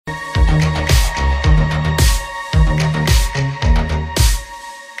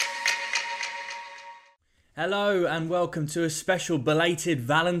Hello and welcome to a special belated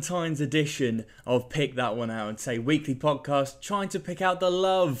Valentine's edition of Pick That One Out, it's a weekly podcast trying to pick out the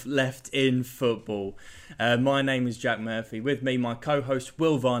love left in football. My name is Jack Murphy. With me, my co-host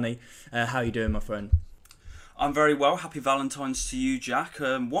Will Varney. How are you doing, my friend? I'm very well. Happy Valentine's to you, Jack.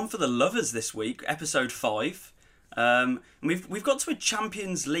 One for the lovers this week, episode 5. We've got to a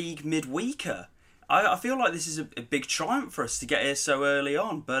Champions League midweeker. I feel like this is a big triumph for us to get here so early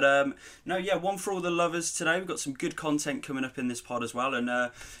on. But one for all the lovers today. We've got some good content coming up in this pod as well. And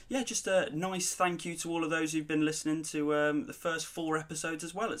just a nice thank you to all of those who've been listening to the first 4 episodes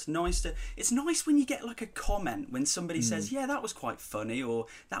as well. It's nice when you get like a comment when somebody says, yeah, that was quite funny, or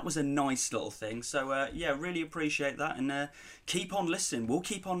that was a nice little thing. So really appreciate that, and keep on listening. We'll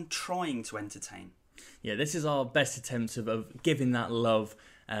keep on trying to entertain. Yeah, this is our best attempt of giving that love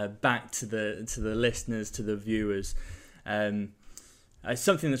back to the listeners, to the viewers.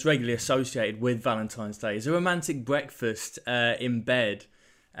 Something that's regularly associated with Valentine's Day is a romantic breakfast in bed.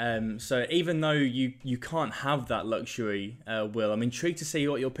 So even though you can't have that luxury, Will, I'm intrigued to see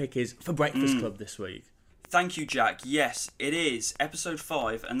what your pick is for Breakfast Club this week. Thank you, Jack. Yes, it is episode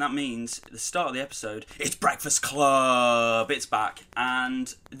 5, and that means at the start of the episode, it's Breakfast Club. It's back.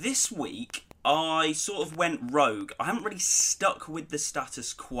 And this week, I sort of went rogue. I haven't really stuck with the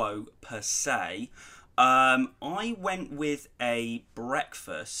status quo per se. I went with a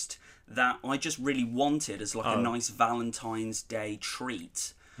breakfast that I just really wanted as like a nice Valentine's Day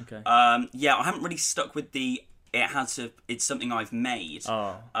treat. Okay. I haven't really stuck with it's something I've made.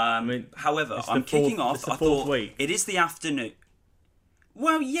 However, I'm kicking off. I thought week. It is the afternoon.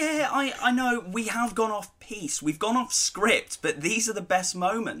 Well, yeah, I know we have gone off piece. We've gone off script, but these are the best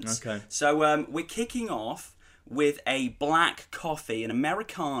moments. Okay. So we're kicking off with a black coffee, an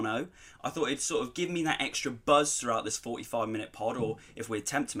Americano. I thought it'd sort of give me that extra buzz throughout this 45-minute pod, or if we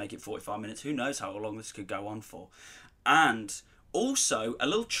attempt to make it 45 minutes, who knows how long this could go on for. And also, a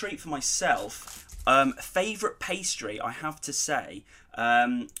little treat for myself, favourite pastry, I have to say,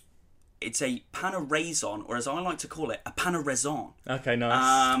 it's a pain au raisin, or as I like to call it, a pain au raisin. Okay,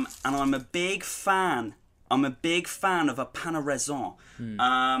 nice. And I'm a big fan. of a pain au raisin.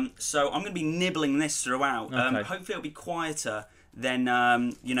 So I'm going to be nibbling this throughout. Okay. Hopefully it'll be quieter than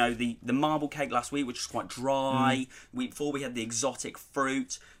the marble cake last week, which was quite dry. Week before we had the exotic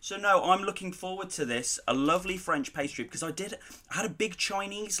fruit. So no, I'm looking forward to this. A lovely French pastry, because I had a big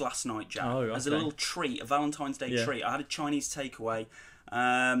Chinese last night, Jack, as a little treat, a Valentine's Day treat. I had a Chinese takeaway.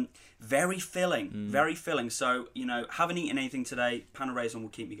 Very filling. So, haven't eaten anything today. Pain au raisin will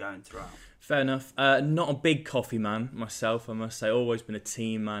keep me going throughout. Fair enough. Not a big coffee man myself, I must say. Always been a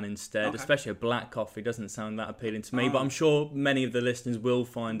tea man instead. Okay. Especially a black coffee doesn't sound that appealing to me, but I'm sure many of the listeners will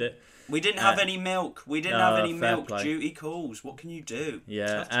find it. We didn't have any milk. Play. Duty calls. What can you do?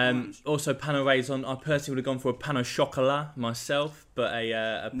 Yeah. Also, pain au raisin. I personally would have gone for a pain au chocolat myself, but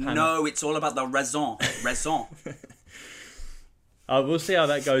a pain. No, it's all about the raisin. We'll see how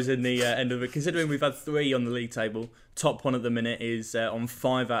that goes in the end of it. Considering we've had 3 on the league table, top one at the minute is on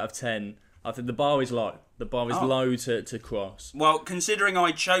 5 out of 10. I think the bar is low. The bar is low to cross. Well, considering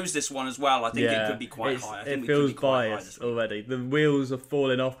I chose this one as well, I think it could be quite high. It feels biased already. The wheels are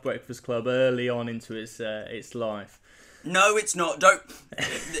falling off Breakfast Club early on into its life. No, it's not. Don't.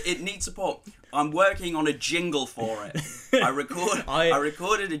 It needs support. I'm working on a jingle for it. I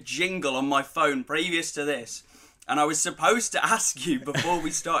recorded a jingle on my phone previous to this. And I was supposed to ask you before we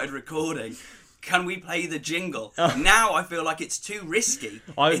started recording, can we play the jingle? Now I feel like it's too risky.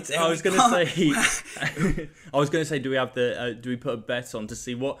 I was going to say, do we put a bet on to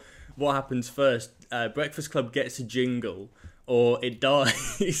see what happens first? Breakfast Club gets a jingle, or it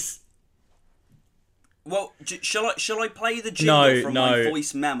dies. Well, shall I play the jingle from my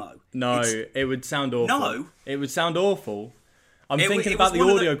voice memo? No, it would sound awful. No, it would sound awful. I'm thinking about the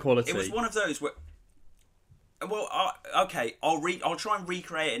audio quality. It was one of those where. Well, okay, I'll try and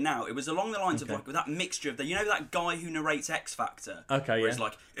recreate it now. It was along the lines of like with that mixture of that guy who narrates X Factor. Okay, where it's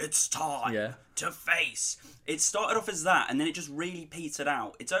like, it's time to face. It started off as that, and then it just really petered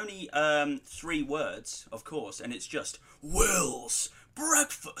out. It's only 3 words, of course, and it's just Will's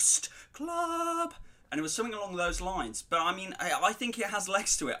Breakfast Club. And it was something along those lines. But I mean, I think it has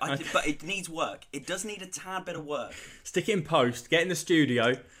legs to it. But it needs work. It does need a tad bit of work. Stick it in post. Get in the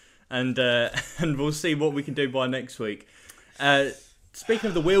studio. And we'll see what we can do by next week. Speaking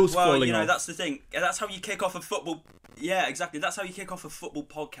of the wheels falling off. That's the thing. That's how you kick off a football. Yeah, exactly. That's how you kick off a football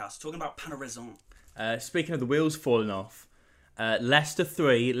podcast. Talking about pain au raisin. Speaking of the wheels falling off, Leicester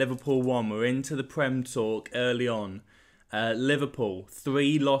 3, Liverpool 1. We're into the Prem talk early on. Liverpool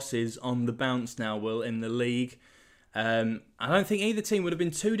 3 losses on the bounce now, Will, in the league. I don't think either team would have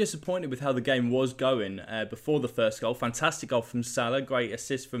been too disappointed with how the game was going before the first goal. Fantastic goal from Salah, great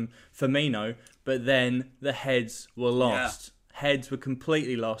assist from Firmino, but then the heads were lost. Yeah. Heads were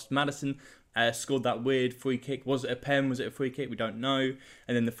completely lost. Maddison scored that weird free kick. Was it a pen? Was it a free kick? We don't know.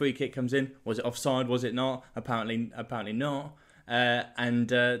 And then the free kick comes in. Was it offside? Was it not? Apparently not. And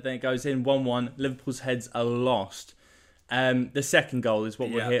then it goes in 1-1. Liverpool's heads are lost. The second goal is what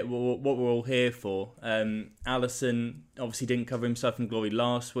we're here, what we're all here for. Alisson obviously didn't cover himself in glory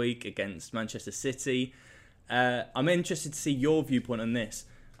last week against Manchester City. I'm interested to see your viewpoint on this.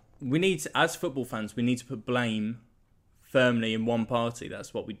 We need to, as football fans, we need to put blame firmly in one party.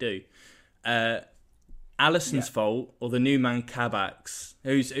 That's what we do. Alisson's fault or the new man Kabak's?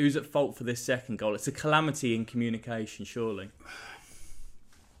 Who's at fault for this second goal? It's a calamity in communication, surely.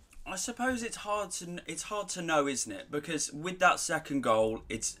 I suppose it's hard to know, isn't it? Because with that second goal,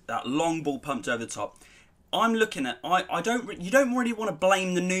 it's that long ball pumped over the top. I'm looking at you don't really want to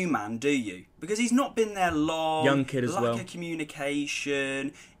blame the new man, do you? Because he's not been there long. Young kid as well. Lack of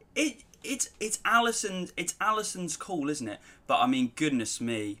communication. It's Alisson's call, isn't it? But I mean, goodness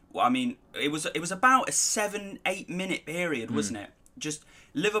me. I mean, it was about a 7-8 minute period, wasn't it? Just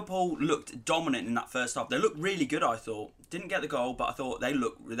Liverpool looked dominant in that first half. They looked really good, I thought. Didn't get the goal, but I thought they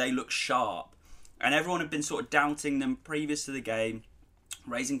looked sharp. And everyone had been sort of doubting them previous to the game,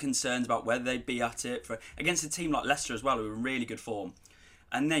 raising concerns about whether they'd be at it against a team like Leicester as well, who were in really good form.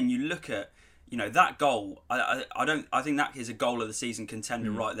 And then you look at, that goal. I think that is a goal of the season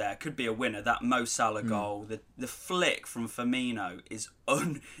contender right there. Could be a winner. That Mo Salah goal, the flick from Firmino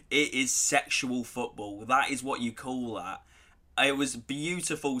it is sexual football. That is what you call that. It was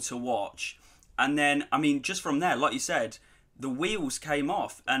beautiful to watch. And then, I mean, just from there, like you said, the wheels came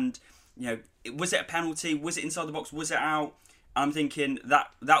off. And, was it a penalty? Was it inside the box? Was it out? I'm thinking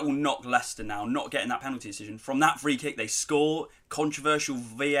that will knock Leicester now, not getting that penalty decision. From that free kick, they score, controversial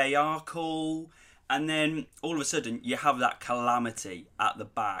VAR call, and then all of a sudden you have that calamity at the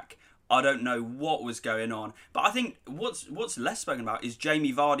back. I don't know what was going on. But I think what's less spoken about is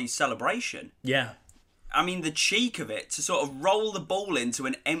Jamie Vardy's celebration. Yeah. I mean, the cheek of it to sort of roll the ball into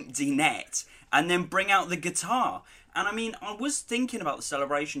an empty net and then bring out the guitar. And I mean, I was thinking about the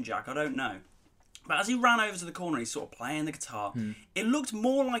celebration, Jack, I don't know. But as he ran over to the corner, he's sort of playing the guitar. It looked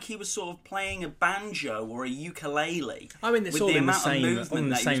more like he was sort of playing a banjo or a ukulele. I mean, it's with all the in the amount same, of movement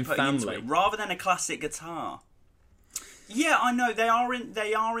that he was putting family. into it, rather than a classic guitar. Yeah, I know they are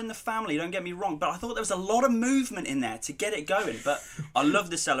in the family. Don't get me wrong, but I thought there was a lot of movement in there to get it going. But I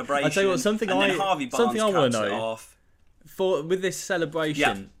love the celebration. I tell you what, something I want to know. With this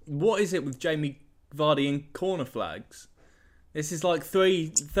celebration, what is it with Jamie Vardy and corner flags? This is like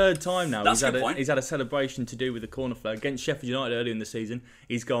third time now. He's had a celebration to do with the corner flag against Sheffield United earlier in the season.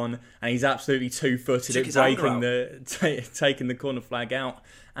 He's gone and he's absolutely two-footed it, taking the corner flag out.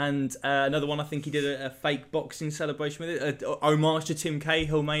 And another one, I think he did a fake boxing celebration with it. Homage to Tim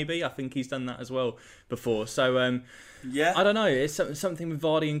Cahill, maybe. I think he's done that as well before. So I don't know. It's something with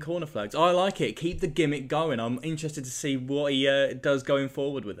Vardy and corner flags. I like it. Keep the gimmick going. I'm interested to see what he does going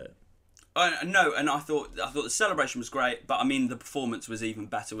forward with it. No, and I thought the celebration was great, but I mean the performance was even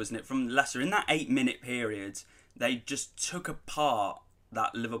better, wasn't it? From Leicester in that 8-minute period, they just took apart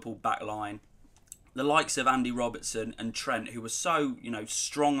that Liverpool back line. The likes of Andy Robertson and Trent, who were so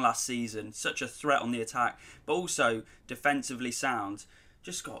strong last season, such a threat on the attack, but also defensively sound,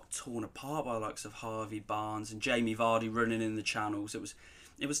 just got torn apart by the likes of Harvey Barnes and Jamie Vardy running in the channels.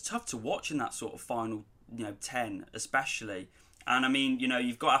 It was tough to watch in that sort of final 10, especially. And I mean,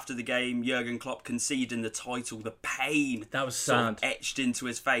 you've got after the game, Jurgen Klopp conceding the title, the pain that was sad, sort of etched into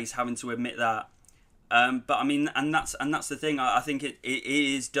his face, having to admit that. But I mean, and that's the thing. I think it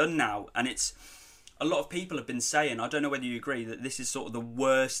is done now, and it's a lot of people have been saying. I don't know whether you agree that this is sort of the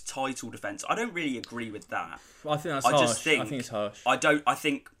worst title defense. I don't really agree with that. I think that's harsh. I think it's harsh. I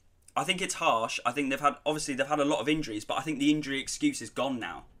think it's harsh. I think they've had a lot of injuries, but I think the injury excuse is gone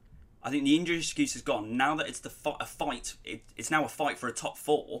now. I think the injury excuse is gone. Now that it's a fight, it's now a fight for a top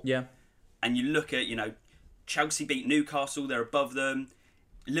 4. Yeah. And you look at, Chelsea beat Newcastle, they're above them.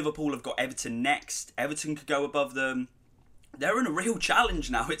 Liverpool have got Everton next. Everton could go above them. They're in a real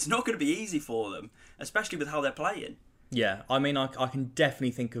challenge now. It's not going to be easy for them, especially with how they're playing. Yeah, I mean, I can definitely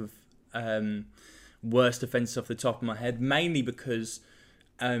think of worse defences off the top of my head, mainly because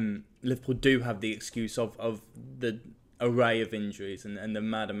Liverpool do have the excuse of the array of injuries and the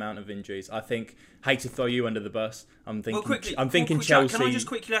mad amount of injuries. I think, hate to throw you under the bus. I'm thinking Chelsea. Can I just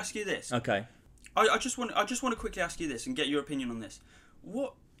quickly ask you this? Okay. I just want to quickly ask you this and get your opinion on this.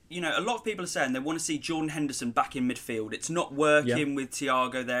 What a lot of people are saying they want to see Jordan Henderson back in midfield. It's not working with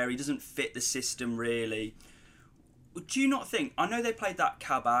Thiago there. He doesn't fit the system really. do you not think? I know they played that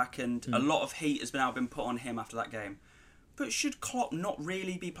Kabak, and a lot of heat has been put on him after that game. But should Klopp not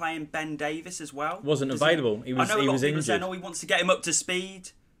really be playing Ben Davies as well? Wasn't available. He was injured. Saying, he wants to get him up to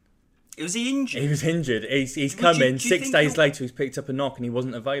speed. Was he injured? He was injured. He's come in. 6 days later, he's picked up a knock and he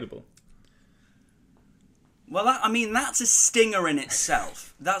wasn't available. Well, that's a stinger in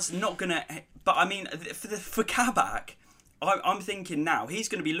itself. That's not going to... But, I mean, for Kabak, I'm thinking now, he's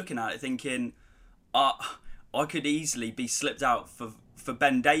going to be looking at it thinking, I could easily be slipped out for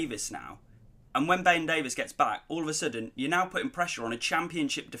Ben Davies now. And when Ben Davies gets back, all of a sudden, you're now putting pressure on a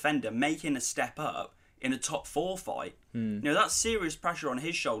championship defender making a step up in a top 4 fight. That's serious pressure on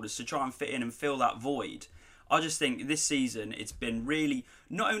his shoulders to try and fit in and fill that void. I just think this season it's been really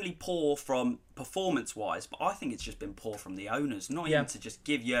not only poor from performance-wise, but I think it's just been poor from the owners. Not even to just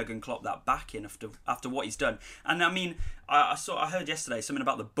give Jurgen Klopp that backing after what he's done. And I mean, I heard yesterday something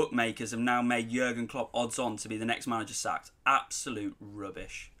about the bookmakers have now made Jurgen Klopp odds-on to be the next manager sacked. Absolute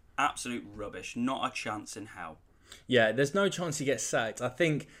rubbish. Absolute rubbish. Not a chance in hell. Yeah, there's no chance he gets sacked. I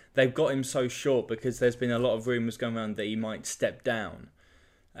think they've got him so short because there's been a lot of rumours going around that he might step down.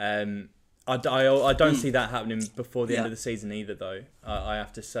 I don't see that happening before the end of the season either, though, I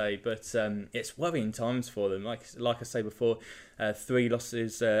have to say. But it's worrying times for them. Like I say before, 3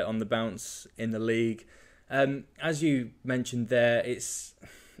 losses on the bounce in the league. As you mentioned there, it's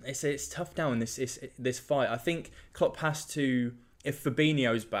tough now in this fight. I think Klopp has to, if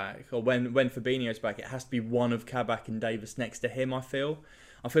Fabinho's back, or when Fabinho's back, it has to be one of Kabak and Davies next to him, I feel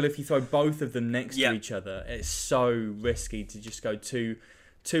if you throw both of them next to each other, it's so risky to just go two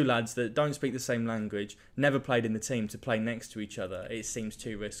lads that don't speak the same language, never played in the team, to play next to each other. It seems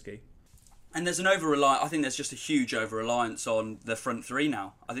too risky. And there's an over-reliance. I think there's just a huge over-reliance on the front 3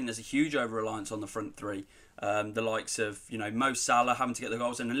 now. I think there's a huge over-reliance on the front 3. The likes of, Mo Salah having to get the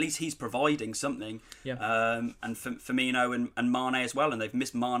goals, and at least he's providing something. Yeah. And Firmino and Mane as well, and they've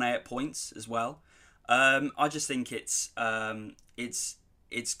missed Mane at points as well. I just think it's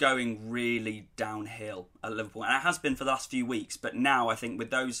going really downhill at Liverpool, and it has been for the last few weeks. But now I think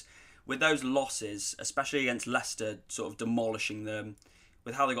with those losses, especially against Leicester, sort of demolishing them,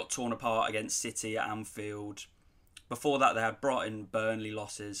 with how they got torn apart against City at Anfield. Before that, they had Brighton, Burnley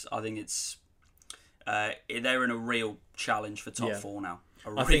losses. I think they're in a real challenge for top 4 now.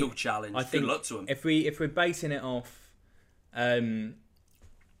 A real challenge. Good luck to them. If we're basing it off, I'm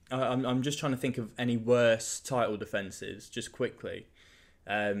just trying to think of any worse title defences just quickly.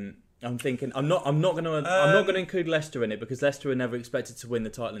 I'm thinking I'm not going to include Leicester in it because Leicester were never expected to win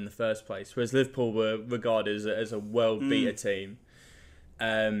the title in the first place, whereas Liverpool were regarded as a world beater team.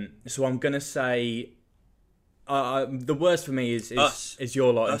 So I'm going to say the worst for me is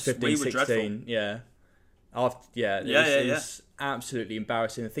your lot in 15-16. Yeah. It's absolutely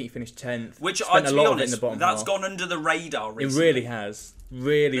embarrassing. I think you finished 10th. Which, to be honest, that's gone under the radar recently. It really has.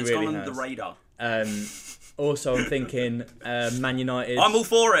 It's gone under the radar. Also, I'm thinking Man United. I'm all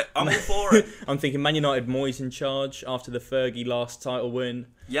for it. I'm thinking Man United, Moyes in charge after the Fergie last title win.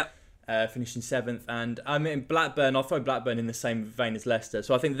 Yep. Finishing 7th. And I mean, Blackburn, I'll throw Blackburn in the same vein as Leicester.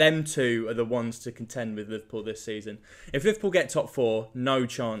 So I think them two are the ones to contend with Liverpool this season. If Liverpool get top 4, no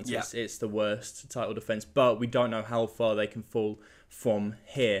chance it's the worst title defence. But we don't know how far they can fall from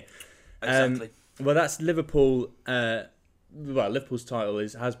here. Exactly. Well, that's Liverpool. Liverpool's title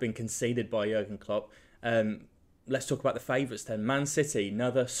has been conceded by Jurgen Klopp. Let's talk about the favourites then. Man City,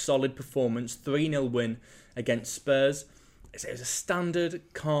 another solid performance, 3-0 win against Spurs. It was a standard,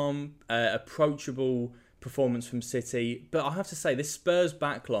 calm, approachable performance from City. But I have to say, this Spurs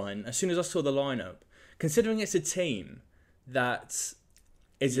backline, as soon as I saw the lineup, considering it's a team that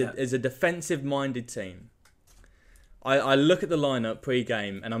is a defensive-minded team, I look at the lineup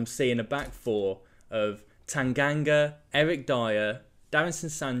pre-game and I'm seeing a back 4 of Tanganga, Eric Dyer, Davinson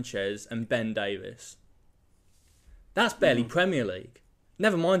Sanchez and Ben Davies. That's barely Premier League.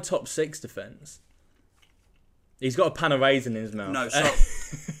 Never mind top 6 defence. He's got a pan of raisin in his mouth. No, sorry.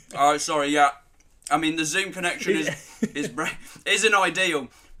 Alright, sorry, yeah. I mean, the Zoom connection isn't ideal,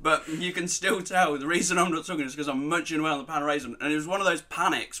 but you can still tell. The reason I'm not talking is because I'm munching away on the pan of raisin. And it was one of those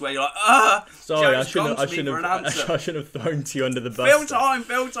panics where you're like, sorry, I shouldn't have thrown to you under the bus.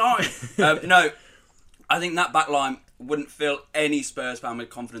 Fill time. No, I think that back line wouldn't fill any Spurs fan with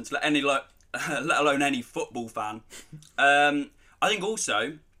confidence, let alone any football fan. I think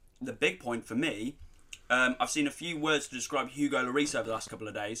also, the big point for me, I've seen a few words to describe Hugo Lloris over the last couple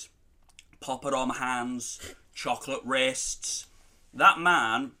of days. Poppadom hands, chocolate wrists. That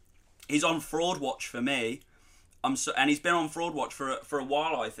man, he's on fraud watch for me. And he's been on fraud watch for a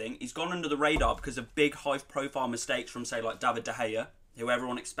while, I think. He's gone under the radar because of big, high-profile mistakes from, say, like David De Gea, who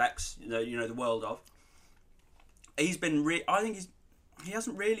everyone expects, the world of. he's been. I think he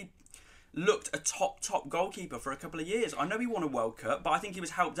hasn't really looked a top goalkeeper for a couple of years. I know he won a World Cup, but I think he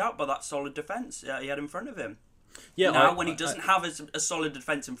was helped out by that solid defence he had in front of him. Yeah. Now, when he doesn't have a solid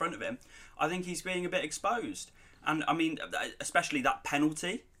defence in front of him, I think he's being a bit exposed. And I mean, especially that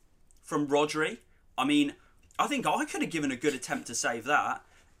penalty from Rodri. I mean, I think I could have given a good attempt to save that.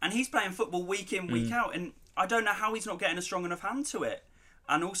 And he's playing football week in, week out, and I don't know how he's not getting a strong enough hand to it.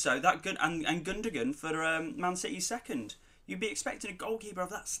 And also that and Gundogan for Man City's second. You'd be expecting a goalkeeper of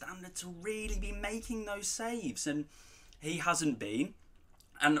that standard to really be making those saves, and he hasn't been.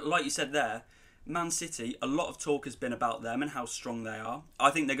 And like you said there, Man City, a lot of talk has been about them and how strong they are. I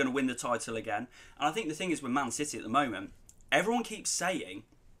think they're going to win the title again. And I think the thing is with Man City at the moment, everyone keeps saying,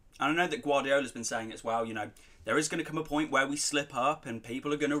 and I know that Guardiola's been saying it as well, you know, there is going to come a point where we slip up and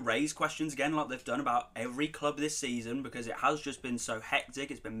people are going to raise questions again like they've done about every club this season because it has just been so hectic,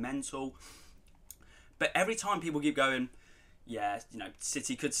 it's been mental. But every time people keep going, yeah, you know,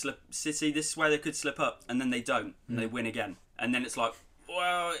 City, this is where they could slip up, and then they don't, and they win again. And then it's like,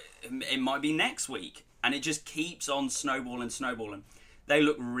 well, it might be next week. And it just keeps on snowballing. They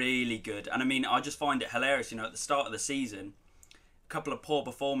look really good. And I mean, I just find it hilarious, you know, at the start of the season, a couple of poor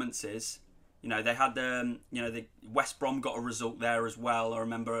performances. You know, they had the West Brom got a result there as well. I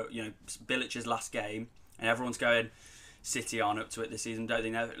remember, you know, Bilic's last game, and everyone's going, City aren't up to it this season, don't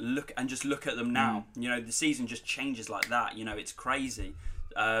they? Now look at them now. You know, the season just changes like that. You know, it's crazy.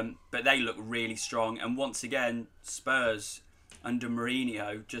 But they look really strong. And once again, Spurs under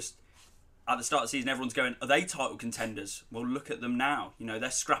Mourinho, just at the start of the season, everyone's going, are they title contenders? Well, look at them now. You know, they're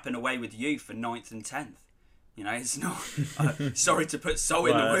scrapping away with you for 9th and 10th. You know, it's not... sorry to put salt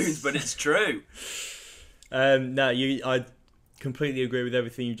in the wounds, but it's true. I completely agree with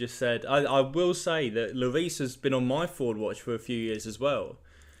everything you just said. I will say that Lloris has been on my forward watch for a few years as well.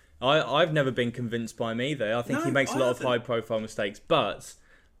 I've never been convinced by him either. I think he makes a lot of high-profile mistakes, but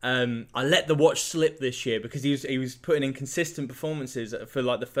I let the watch slip this year because he was putting in consistent performances for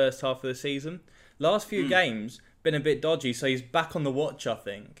like the first half of the season. Last few games been a bit dodgy, so he's back on the watch, I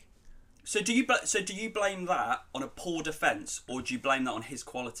think. So do you blame that on a poor defence, or do you blame that on his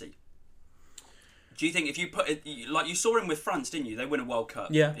quality? Do you think if you put it, like you saw him with France, didn't you? They win a World Cup.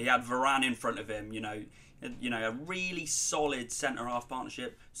 Yeah. He had Varane in front of him. You know, a really solid centre half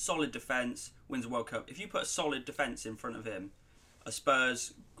partnership, solid defence, wins a World Cup. If you put a solid defence in front of him, are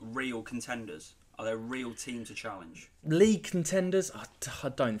Spurs real contenders? Are they a real team to challenge? League contenders? I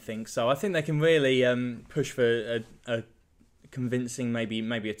don't think so. I think they can really push for a convincing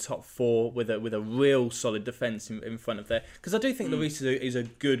maybe a top 4 with a real solid defence in front of there, because I do think Lloris is a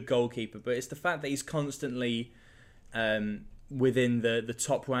good goalkeeper, but it's the fact that he's constantly within the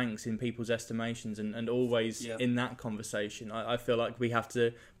top ranks in people's estimations and always in that conversation. I feel like we have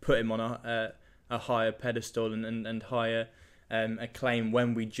to put him on a higher pedestal and higher acclaim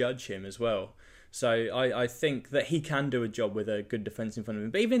when we judge him as well. So I think that he can do a job with a good defence in front of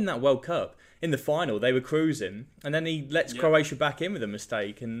him. But even in that World Cup, in the final, they were cruising, and then he lets Croatia back in with a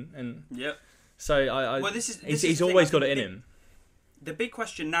mistake. And so he's always got it in him. The big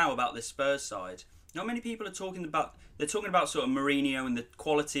question now about this Spurs side, not many people are talking about. They're talking about sort of Mourinho and the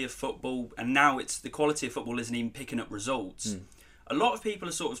quality of football, and now it's the quality of football isn't even picking up results. A lot of people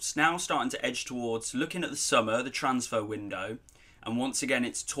are sort of now starting to edge towards looking at the summer, the transfer window. And once again,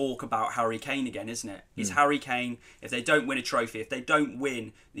 it's talk about Harry Kane again, isn't it? Is Harry Kane, if they don't win a trophy, if they don't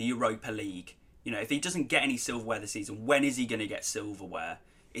win the Europa League, you know, if he doesn't get any silverware this season, when is he going to get silverware?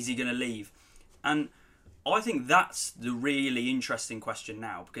 Is he going to leave? And I think that's the really interesting question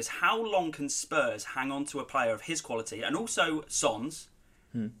now, because how long can Spurs hang on to a player of his quality, and also Son's,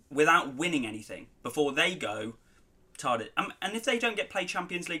 without winning anything before they go tardy? And if they don't get play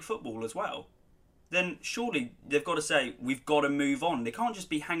Champions League football as well, then surely they've got to say, we've got to move on. They can't just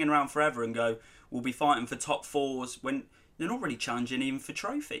be hanging around forever and go, we'll be fighting for top 4s when they're not really challenging even for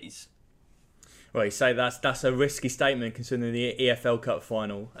trophies. Well, you say that's a risky statement considering the EFL Cup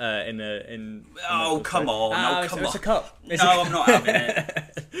final Oh, come on. Come on. It's a cup. I'm not having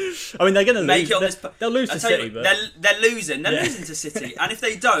it. I mean, they're going to lose. They'll lose to City. But they're losing. They're losing to City. And if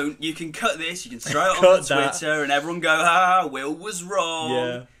they don't, you can cut this. You can throw it on Twitter and everyone go, Will was wrong.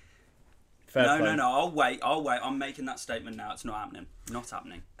 Yeah. No, I'll wait. I'm making that statement now. It's not happening. Not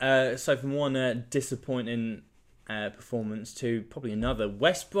happening. So from one disappointing performance to probably another,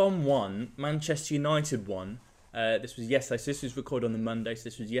 West Brom 1, Manchester United 1. This was yesterday. So this was recorded on the Monday. So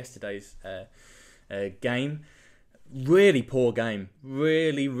this was yesterday's game. Really poor game.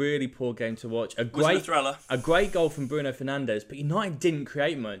 Really, really poor game to watch. Wasn't a thriller. A great goal from Bruno Fernandes, but United didn't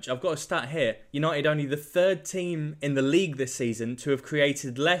create much. I've got a stat here. United only the third team in the league this season to have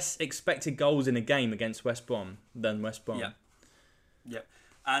created less expected goals in a game against West Brom than West Brom. Yeah.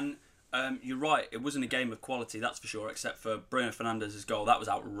 And you're right, it wasn't a game of quality, that's for sure, except for Bruno Fernandes' goal. That was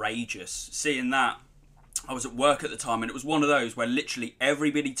outrageous. Seeing that, I was at work at the time, and it was one of those where literally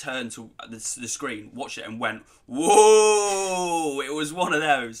everybody turned to the screen, watched it, and went, whoa! It was one of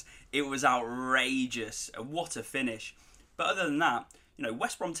those. It was outrageous. What a finish. But other than that,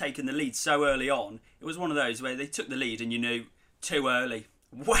 West Brom taking the lead so early on, it was one of those where they took the lead and you knew, too early.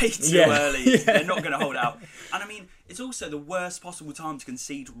 Way too early. They're not going to hold out. And I mean, it's also the worst possible time to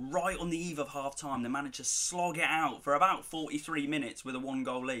concede right on the eve of half-time. They managed to slog it out for about 43 minutes with a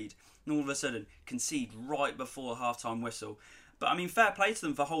 1-goal lead. And all of a sudden, concede right before half-time whistle. But I mean, fair play to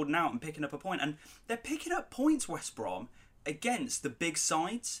them for holding out and picking up a point. And they're picking up points, West Brom, against the big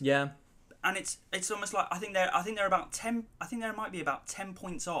sides. Yeah. And it's almost like I think they're about 10. I think there might be about 10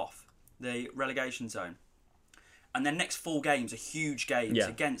 points off the relegation zone. And their next 4 games are huge games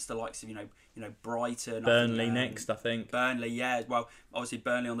against the likes of Brighton, Burnley next, I think. Burnley, yeah. Well, obviously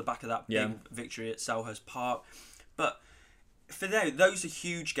Burnley on the back of that big victory at Selhurst Park, but for them, those are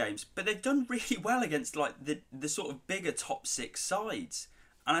huge games. But they've done really well against like the sort of bigger top 6 sides,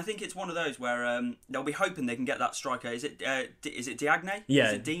 and I think it's one of those where they'll be hoping they can get that striker. Is it Diagne? Yeah.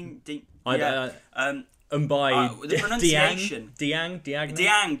 Is it Dean? Yeah. And by the pronunciation, Diang.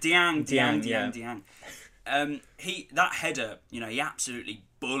 That header, he absolutely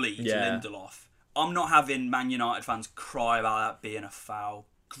bullied Lindelof. I'm not having Man United fans cry about that being a foul.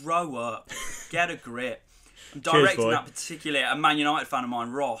 Grow up, get a grip. I'm directing that particularly at a Man United fan of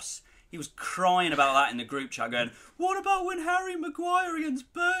mine, Ross. He was crying about that in the group chat, going, "What about when Harry Maguire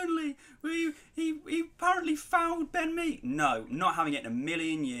against Burnley? He apparently fouled Ben Mee." No, not having it in a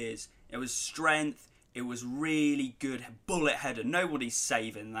million years. It was strength. It was really good bullet header. Nobody's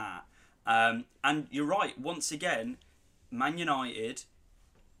saving that. And you're right, once again, Man United,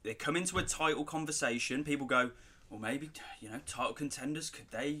 they come into a title conversation. People go, well, maybe, title contenders, could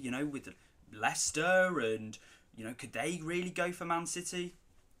they, with Leicester and, could they really go for Man City?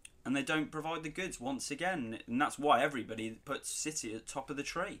 And they don't provide the goods once again. And that's why everybody puts City at the top of the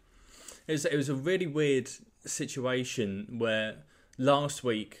tree. It was a really weird situation where last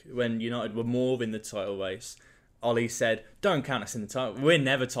week, when United were more in the title race, Ollie said, don't count us in the title. We're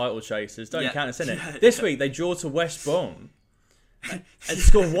never title chasers. Don't count us in it. This week, they draw to West Brom and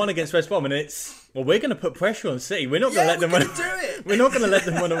score 1 against West Brom. And it's, we're going to put pressure on City. We're not going to let them run. We're not going to let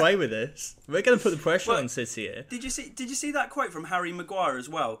them run away with this. We're going to put the pressure on City here. Did you see that quote from Harry Maguire as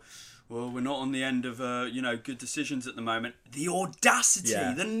well? Well, we're not on the end of good decisions at the moment. The audacity,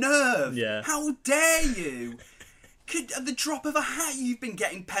 the nerve. Yeah. How dare you? At the drop of a hat, you've been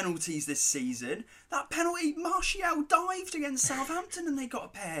getting penalties this season. That penalty, Martial dived against Southampton and they got a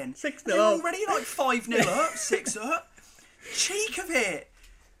pen. 6-0 They were already like 5-0 up, 6 up. Cheek of it.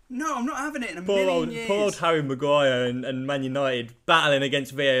 No, I'm not having it in a million years. Poor old Harry Maguire and Man United battling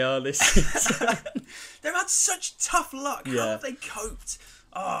against VAR this season. They've had such tough luck. How have they coped?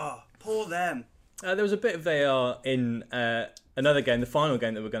 Oh, poor them. There was a bit of VAR in another game, the final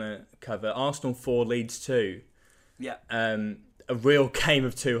game that we're going to cover. Arsenal 4, Leeds 2. Yeah. A real game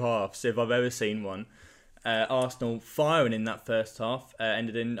of 2 halves, if I've ever seen one. Arsenal firing in that first half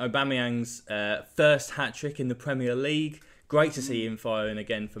ended in Aubameyang's first hat-trick in the Premier League. Great to see him firing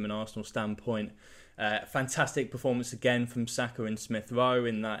again from an Arsenal standpoint. Fantastic performance again from Saka and Smith Rowe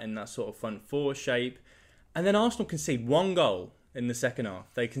in that sort of front 4 shape. And then Arsenal concede 1 goal in the second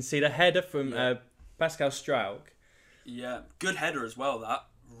half. They concede a header from Pascal Struijk. Yeah, good header as well, that.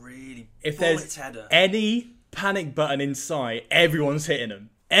 Really if bullet there's header. Any panic button in sight, everyone's hitting them.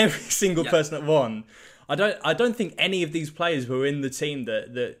 Every single person at one. I don't think any of these players were in the team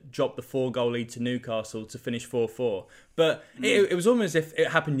that dropped the 4-goal lead to Newcastle to finish 4-4. But it was almost as if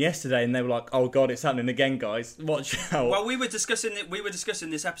it happened yesterday and they were like, oh God, it's happening again, guys. Watch out. Well, we were discussing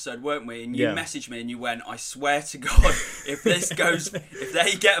this episode, weren't we? And you messaged me and you went, I swear to God, if they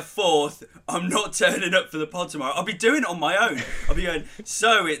get a 4th, I'm not turning up for the pod tomorrow. I'll be doing it on my own. I'll be going,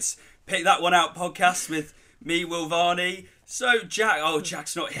 so it's Pick That One Out podcast with me, Will Varney. So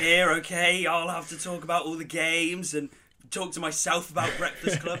Jack's not here, okay? I'll have to talk about all the games and talk to myself about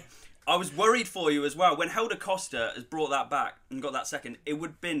Breakfast Club. I was worried for you as well. When Helder Costa has brought that back and got that second, it would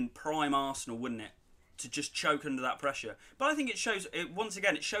have been prime Arsenal, wouldn't it? To just choke under that pressure. But I think it shows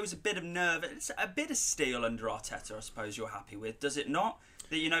a bit of nerve. It's a bit of steel under Arteta, I suppose you're happy with, does it not?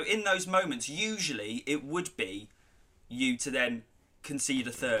 That, in those moments, usually it would be you to then concede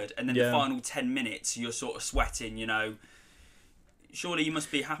a third, and then the final 10 minutes you're sort of sweating, you know. Surely you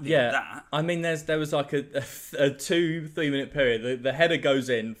must be happy with that. I mean, there was like a 2-3 minute period. The header goes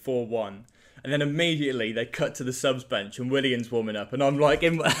in 4-1. And then immediately they cut to the subs bench and Willian's warming up, and I'm like,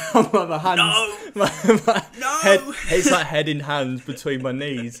 my hands, No! head, it's like head in hands between my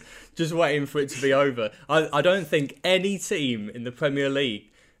knees, just waiting for it to be over. I don't think any team in the Premier League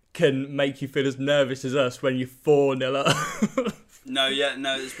can make you feel as nervous as us when you're 4-0 up. No,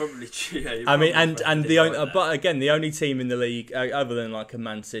 it's probably true. Yeah, I mean, and the only, but again, the only team in the league, other than like a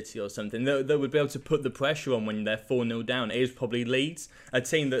Man City or something, that would be able to put the pressure on when they're 4-0 down is probably Leeds, a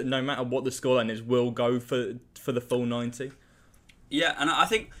team that no matter what the scoreline is, will go for the full 90. Yeah, and I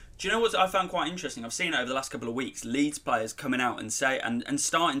think, do you know what I found quite interesting? I've seen it over the last couple of weeks. Leeds players coming out and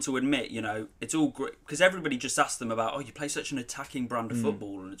starting to admit, you know, it's all great because everybody just asked them about, oh, you play such an attacking brand of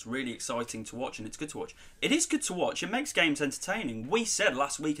football and it's really exciting to watch and it's good to watch. It is good to watch. It makes games entertaining. We said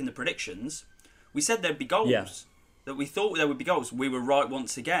last week in the predictions, we said there'd be goals. Yeah. That we thought there would be goals. We were right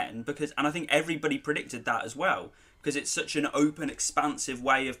once again and I think everybody predicted that as well because it's such an open, expansive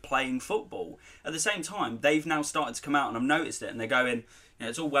way of playing football. At the same time, they've now started to come out and I've noticed it and they're going, you know,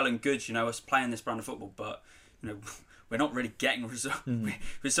 it's all well and good, you know, us playing this brand of football, but, you know, we're not really getting results.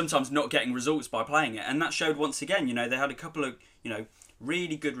 We're sometimes not getting results by playing it. And that showed once again, you know, they had a couple of, you know,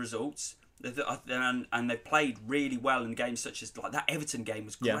 really good results. And they played really well in games such as, like, that Everton game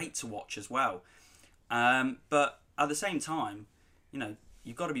was great to watch as well. But at the same time, you know,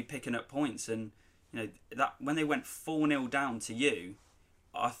 you've got to be picking up points. And, you know, that when they went 4-0 down to you,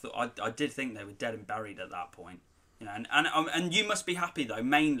 I did think they were dead and buried at that point. You know, and you must be happy though.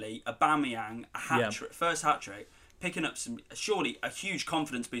 Mainly, Aubameyang, first hat trick, picking up surely a huge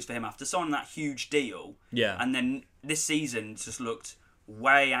confidence boost for him after signing that huge deal. Yeah, and then this season just looked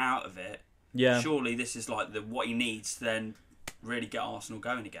way out of it. Yeah, surely this is like what he needs to then really get Arsenal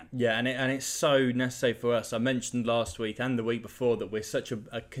going again. Yeah, and it's so necessary for us. I mentioned last week and the week before that we're such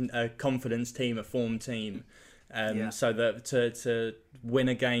a confidence team, a formed team. So that to win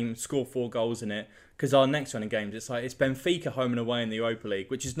a game, score 4 goals in it, because our next run of games, it's Benfica home and away in the Europa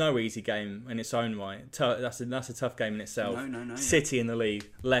League, which is no easy game in its own right. That's a tough game in itself. No. City in the league,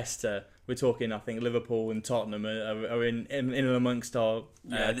 Leicester. We're talking, I think, Liverpool and Tottenham are in and amongst our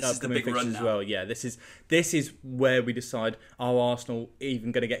this is the big run as well. Yeah, this is where we decide, are Arsenal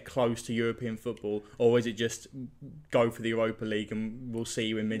even going to get close to European football, or is it just go for the Europa League and we'll see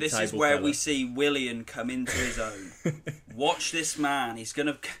you in mid-table? This is where we see Willian come into his own. Watch this man. He's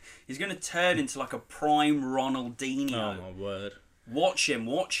gonna turn into like a prime Ronaldinho. Oh my word! Watch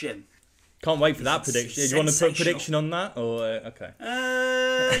him. Can't wait for that prediction. Do you want to put a prediction on that? Or okay.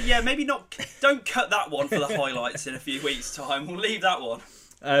 Yeah, maybe not. Don't cut that one for the highlights in a few weeks' time. We'll leave that one.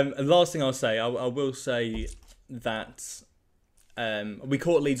 And the last thing I'll say, I will say that we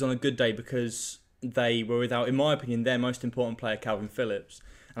caught Leeds on a good day because they were without, in my opinion, their most important player, Calvin Phillips.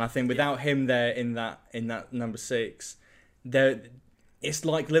 And I think without him there in that number 6, it's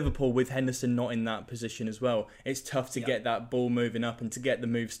like Liverpool with Henderson not in that position as well. It's tough to get that ball moving up and to get the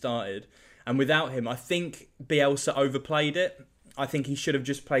move started. And without him, I think Bielsa overplayed it. I think he should have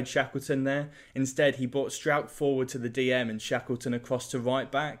just played Shackleton there. Instead, he brought Struijk forward to the DM and Shackleton across to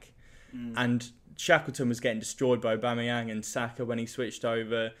right back. And Shackleton was getting destroyed by Aubameyang and Saka when he switched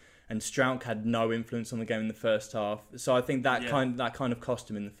over. And Struijk had no influence on the game in the first half. So I think that kind of cost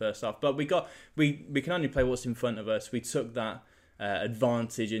him in the first half. But we can only play what's in front of us. We took that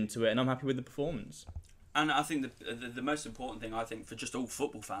advantage into it, and I'm happy with the performance. And I think the most important thing, I think, for just all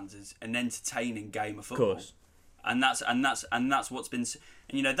football fans is an entertaining game of football. Of course. And that's what's been,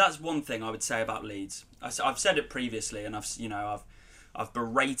 and you know, that's one thing I would say about Leeds. I've said it previously, and I've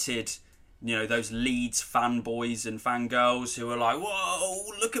berated, you know, those Leeds fanboys and fangirls who are like,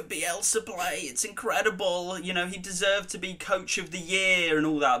 whoa, look at Bielsa play, it's incredible, you know, he deserved to be coach of the year and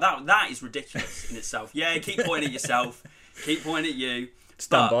all that. That is ridiculous in itself. Yeah, keep pointing at yourself, keep pointing at you.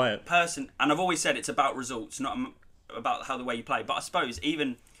 Stand by it. And I've always said it's about results, not about how the way you play. But I suppose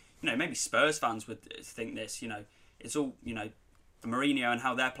even, you know, maybe Spurs fans would think this, you know, it's all, you know, Mourinho and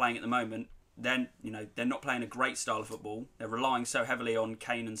how they're playing at the moment, then, you know, they're not playing a great style of football. They're relying so heavily on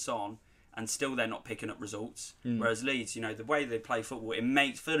Kane and Son, and still they're not picking up results. Whereas Leeds, you know, the way they play football, it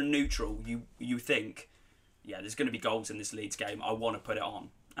makes, for the neutral, you think, yeah, there's going to be goals in this Leeds game, I want to put it on.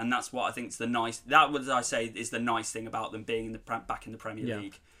 And that's what I think is I say is the nice thing about them being back in the Premier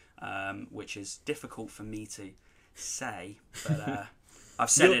League, which is difficult for me to say, but I've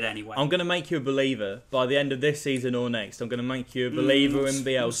said it anyway. I'm going to make you a believer by the end of this season or next. I'm going to make you a believer in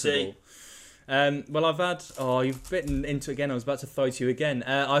Bielsa. Well, I've had. Oh, you've bitten into it again. I was about to throw to you again.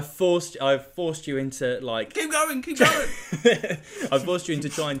 I've forced you into like. Keep going. I've forced you into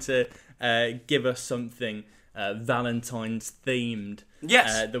trying to give us something Valentine's themed.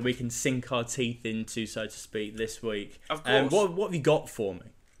 Yes. That we can sink our teeth into, so to speak, this week. Of course. What have you got for me?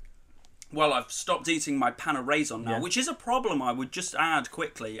 Well, I've stopped eating my pan of raisin now, Yeah. which is a problem I would just add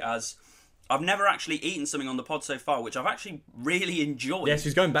quickly, as I've never actually eaten something on the pod so far, which I've actually really enjoyed. Yes,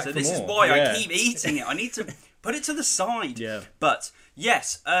 he's going back so for this more. is why Yeah. I keep eating it. I need to put it to the side. Yeah. But,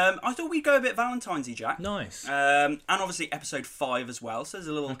 yes, I thought we'd go a bit Valentine's-y, Jack. Nice. And obviously episode 5 as well, so there's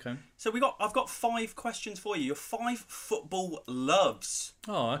a little... Okay. So I've got 5 questions for you. Your 5 football loves.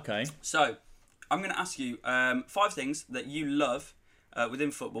 Oh, okay. So, I'm going to ask you 5 things that you love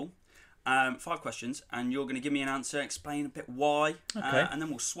within football. 5 questions, and you're going to give me an answer, explain a bit why, Okay. and then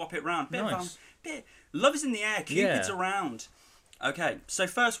we'll swap it round. Nice. Love is in the air, Cupid's Yeah. around. Okay, so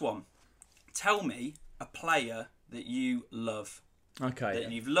first one. Tell me a player that you love, Okay.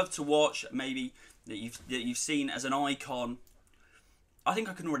 that you've loved to watch, maybe that you've seen as an icon. I think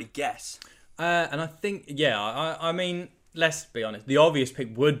I can already guess. And I think, I mean, let's be honest. The obvious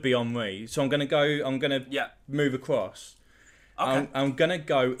pick would be Henry, so I'm going to Yeah. move across. Okay. I'm going to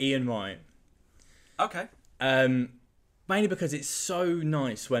go Ian Wright. Okay. Mainly because it's so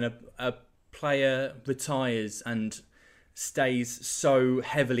nice when a player retires and stays so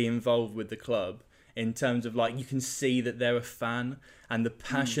heavily involved with the club, in terms of like you can see that they're a fan and the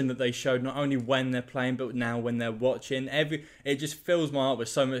passion that they showed, not only when they're playing but now when they're watching. It just fills my heart with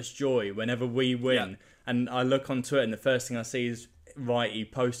so much joy whenever we win. Yeah. And I look onto it and the first thing I see is Righty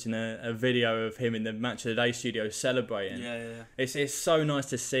posting a video of him in the Match of the Day studio celebrating. Yeah. It's so nice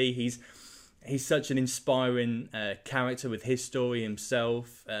to see. He's such an inspiring character with his story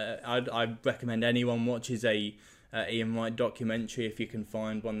himself. I'd recommend anyone watches a Ian Wright documentary if you can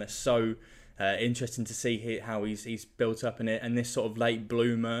find one. They're so interesting to see how he's built up in it, and this sort of late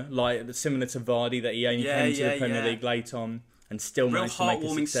bloomer, like similar to Vardy, that he only came to the Premier League late on and still Real managed to make a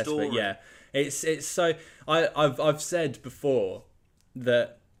heartwarming success. story. But yeah, it's so I've said before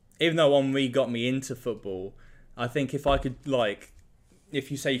that even though Henry got me into football, I think if I could if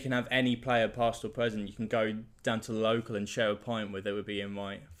you say you can have any player, past or present, you can go down to the local and share a pint with, it would be Ian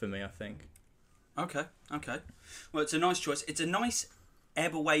Wright for me, I think. Okay. Well, it's a nice choice. It's a nice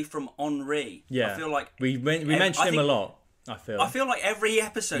ebb away from Henry. Yeah. I feel like we mentioned him a lot, I feel like every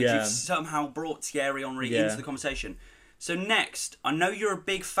episode Yeah. you've somehow brought Thierry Henry Yeah. into the conversation. So next, I know you're a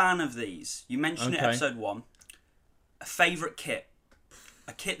big fan of these. You mentioned it Okay. episode 1. A favourite kit.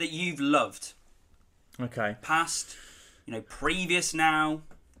 A kit that you've loved. Okay. Past, previous now.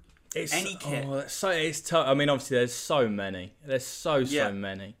 It's, Any kit. It's tough. I mean, obviously, there's so many. There's so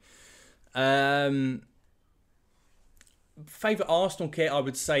many. Favourite Arsenal kit, I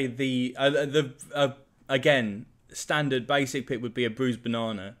would say the again, standard basic pick would be a bruised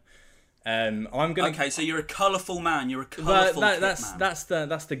banana. I'm gonna. Okay, so you're a colourful man. You're a colourful kit man. That's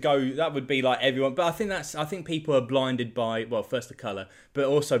the go. That would be like everyone. But I think people are blinded by, well, first the colour, but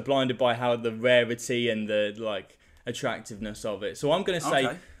also blinded by how the rarity and the attractiveness of it. So I'm gonna say.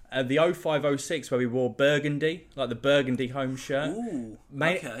 Okay. The 05-06 where we wore burgundy, like the burgundy home shirt. Ooh,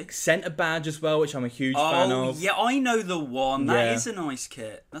 okay. Centre badge as well, which I'm a huge fan Oh, of. yeah, I know the one. That Yeah. is a nice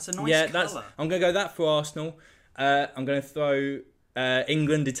kit. That's a nice colour. I'm going to go that for Arsenal. I'm going to throw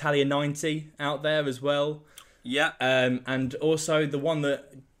England Italia 90 out there as well. Yeah. And also the one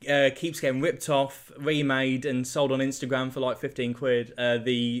that keeps getting ripped off, remade and sold on Instagram for like 15 quid.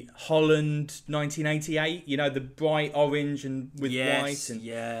 The Holland 1988, the bright orange and with white. And,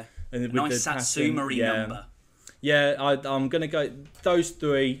 yeah. and with Nice the Satsuma-y number. Yeah, I'm going to go those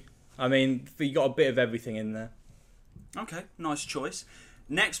 3. I mean, you got a bit of everything in there. Okay, nice choice.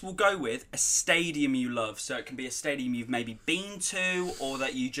 Next, we'll go with a stadium you love. So it can be a stadium you've maybe been to, or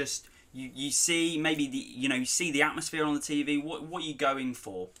that you just you see maybe you see the atmosphere on the TV. What are you going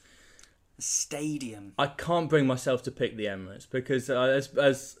for? A stadium. I can't bring myself to pick the Emirates because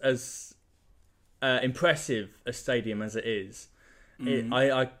as impressive a stadium as it is,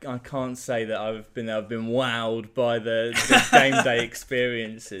 I can't say that I've been wowed by the game day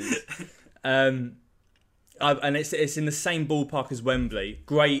experiences. And it's in the same ballpark as Wembley.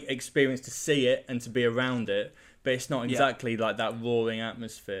 Great experience to see it and to be around it, but it's not exactly like that roaring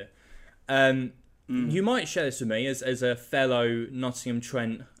atmosphere. You might share this with me as a fellow Nottingham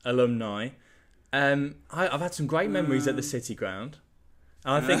Trent alumni. I've had some great memories at the City Ground.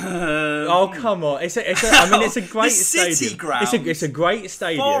 I think. Oh, come on! It's a great stadium. City Ground. It's a great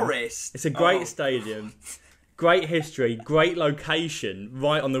stadium. Forest. It's a great stadium. Great history, great location,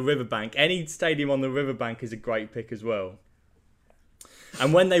 right on the riverbank. Any stadium on the riverbank is a great pick as well.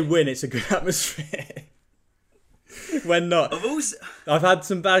 And when they win, it's a good atmosphere. When not, I've had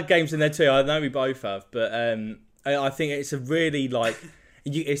some bad games in there too. I know we both have, but I think it's a really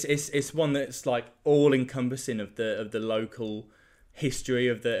it's one that's like all encompassing of the local history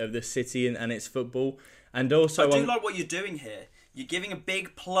of the city and its football. And also, I do like what you're doing here. You're giving a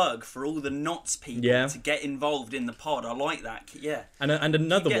big plug for all the Notts people to get involved in the pod. I like that. Yeah. And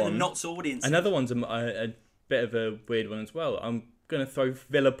another one, the Notts audience. Another one's a bit of a weird one as well. I'm going to throw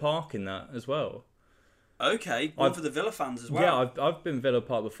Villa Park in that as well. Okay, one for the Villa fans as well. Yeah, I've been Villa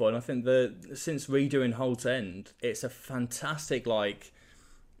Park before, and I think since redoing Holt End, it's a fantastic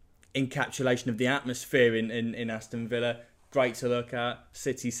encapsulation of the atmosphere in Aston Villa. Great to look at,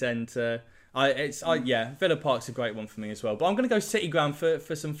 city centre. Villa Park's a great one for me as well. But I'm going to go City Ground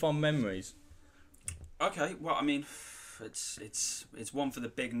for some fond memories. Okay, well, I mean, it's one for the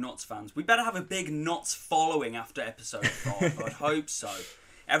big Notts fans. We better have a big Notts following after episode 5. I'd hope so.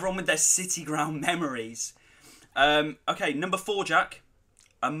 Everyone with their City Ground memories. Okay, number 4, Jack.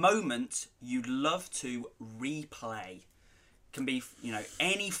 A moment you'd love to replay. Can be,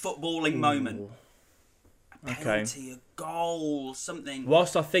 any footballing moment. A penalty, a goal, something.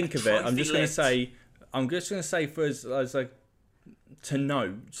 Whilst I think of it, I'm just going to say for as to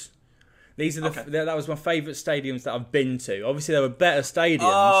note, these are that was my favourite stadiums that I've been to. Obviously, there were better stadiums.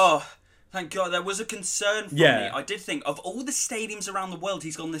 Oh, thank God. There was a concern for me. I did think of all the stadiums around the world,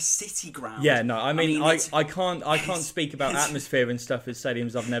 he's gone the City Ground. Yeah, no, I mean I can't speak about atmosphere and stuff at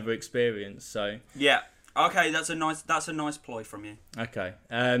stadiums I've never experienced. So yeah. Okay, that's a nice ploy from you. Okay.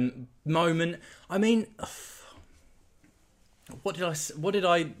 Moment. I mean, what did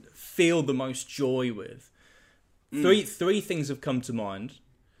I feel the most joy with? Three things have come to mind.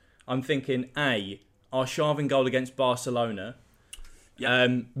 I'm thinking A, our Sharvin goal against Barcelona.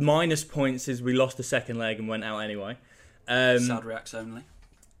 Yep. Minus points is we lost the second leg and went out anyway. Sad reacts only.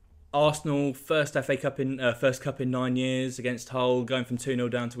 Arsenal first FA Cup first cup in 9 years against Hull, going from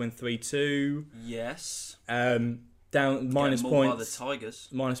 2-0 down to win 3-2. Yes. Down minus points. By the Tigers.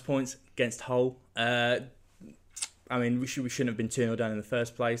 Minus points against Hull. I mean, we shouldn't have been 2-0 down in the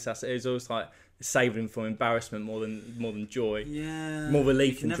first place. It was always like saving from embarrassment more than joy. Yeah. More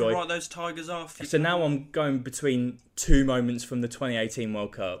relief than joy. Never write those Tigers off. So now I'm going between two moments from the 2018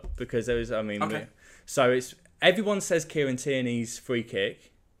 World Cup because there was. So it's everyone says Kieran Tierney's free kick.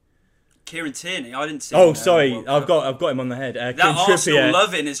 Kieran Tierney, I didn't see. Oh, sorry, I've got him on the head. That Arsenal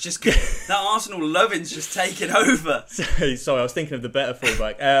loving is just that Arsenal loving's just taken over. Sorry, I was thinking of the better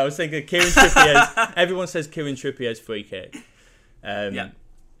fullback. I was thinking Kieran Trippier's. Everyone says Kieran Trippier's free kick.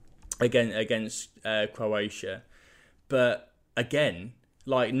 Against Croatia, but again,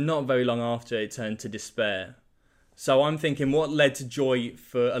 not very long after it turned to despair. So I'm thinking, what led to joy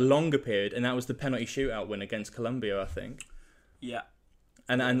for a longer period, and that was the penalty shootout win against Colombia, I think. Yeah.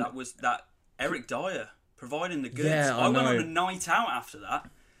 And that was that Eric Dyer providing the goods. Yeah, I went on a night out after that.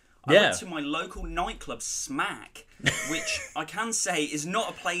 I went to my local nightclub, Smack, which I can say is not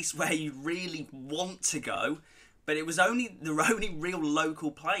a place where you really want to go, but it was the only real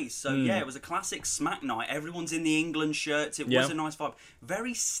local place. So yeah, it was a classic Smack night. Everyone's in the England shirts. It was a nice vibe.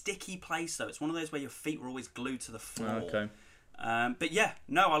 Very sticky place though. It's one of those where your feet were always glued to the floor. Okay. But yeah,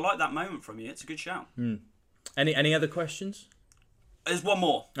 no, I like that moment from you. It's a good shout. Any other questions? There's one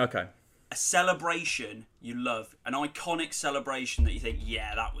more. Okay. A celebration you love. An iconic celebration that you think,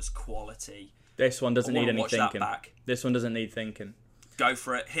 yeah, that was quality. This one doesn't need any thinking. Back. This one doesn't need thinking. Go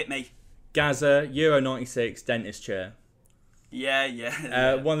for it. Hit me. Gaza, Euro 96, dentist chair.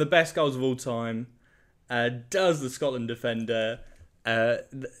 Yeah. One of the best goals of all time. Does the Scotland defender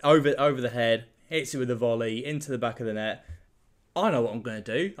over the head, hits it with a volley into the back of the net. I know what I'm going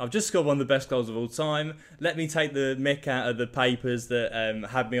to do. I've just scored one of the best goals of all time. Let me take the mick out of the papers that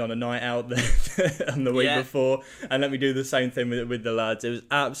had me on a night out on the week before, and let me do the same thing with the lads. It was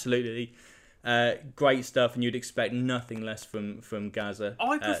absolutely great stuff, and you'd expect nothing less from Gaza.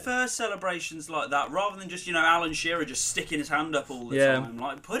 I prefer celebrations like that rather than just Alan Shearer just sticking his hand up all the time.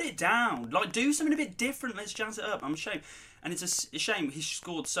 Like, put it down. Like, do something a bit different. Let's jazz it up. I'm ashamed, and it's a shame he's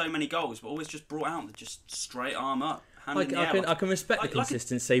scored so many goals, but always just brought out the just straight arm up. I can respect the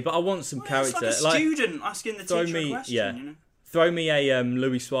consistency, but I want some character. It's like a student asking the teacher a question. Throw me a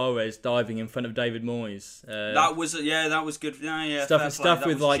Luis Suarez diving in front of David Moyes. That was good. Stuff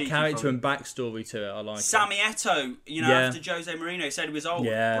with character and backstory to it. I like Sammy Eto'o. After Jose Mourinho said he was old,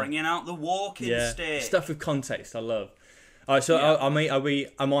 bringing out the walking stick. Stuff with context. I love. All right, so am I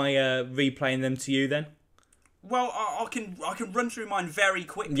replaying them to you then? Well, I can run through mine very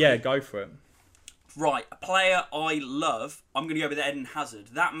quickly. Yeah, go for it. Right, a player I love, I'm going to go with Eden Hazard.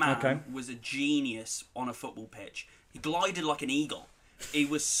 That man was a genius on a football pitch. He glided like an eagle. He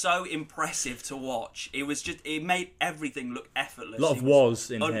was so impressive to watch. It made everything look effortless. A lot of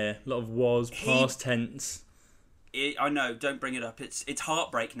was in here. A lot of was, past tense. I know, don't bring it up. It's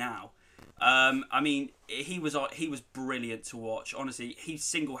heartbreak now. I mean, he was brilliant to watch. Honestly, he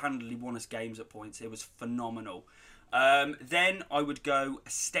single-handedly won us games at points. It was phenomenal. Then I would go a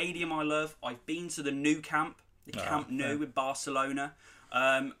stadium I love. I've been to the Nou Camp, the Camp Nou in Barcelona.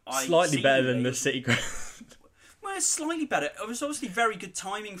 Slightly better than the City Ground. Well, it's slightly better. It was obviously very good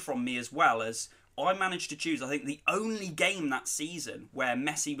timing from me as well, as I managed to choose, I think, the only game that season where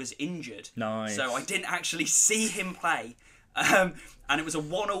Messi was injured. Nice. So I didn't actually see him play. And it was a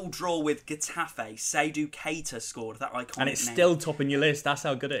 1-1 draw with Getafe. Seydou Keita scored that iconic And it's name. still topping your list. That's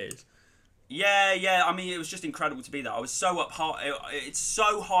how good it is. Yeah. I mean, it was just incredible to be there. I was so up high. It's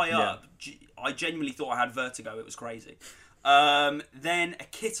so high up. I genuinely thought I had vertigo. It was crazy. Then a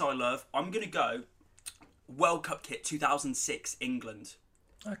kit I love. I'm going to go World Cup kit 2006 England.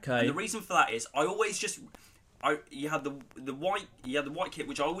 Okay. And the reason for that is I always just... you had the white kit,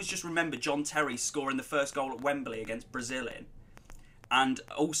 which I always just remember John Terry scoring the first goal at Wembley against Brazil in. And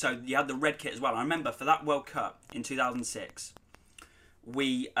also you had the red kit as well. I remember for that World Cup in 2006,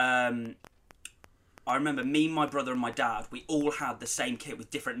 I remember me, my brother and my dad, we all had the same kit with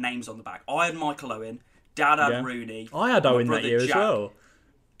different names on the back. I had Michael Owen, Dad had Rooney. I had Owen that year Jack. As well.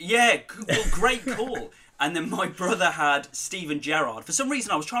 Yeah, well, great call. And then my brother had Steven Gerrard. For some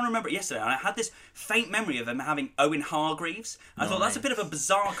reason, I was trying to remember it yesterday, and I had this faint memory of him having Owen Hargreaves. I thought that's a bit of a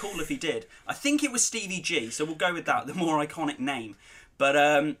bizarre call if he did. I think it was Stevie G, so we'll go with that, the more iconic name. But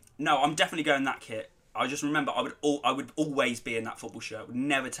no, I'm definitely going that kit. I just remember I would always be in that football shirt. Would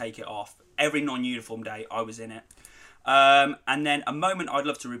never take it off. Every non-uniform day, I was in it. And then a moment I'd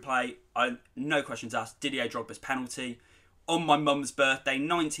love to replay. No questions asked. Didier Drogba's penalty. On my mum's birthday,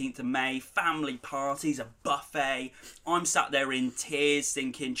 19th of May, family parties, a buffet. I'm sat there in tears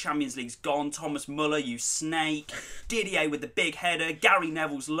thinking Champions League's gone. Thomas Muller, you snake. Didier with the big header. Gary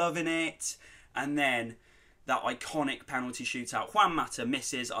Neville's loving it. And then that iconic penalty shootout. Juan Mata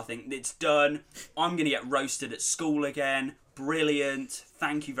misses. I think it's done. I'm going to get roasted at school again. Brilliant.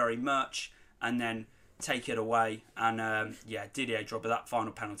 Thank you very much. And then take it away. And Didier Drogba, that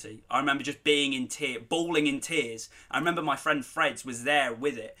final penalty. I remember just being in tears, bawling in tears. I remember my friend Freds was there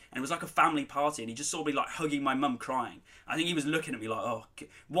with it, and it was like a family party, and he just saw me like hugging my mum crying. I think he was looking at me like, oh.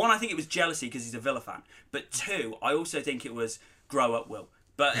 One, I think it was jealousy because he's a Villa fan. But two, I also think it was grow up, Will.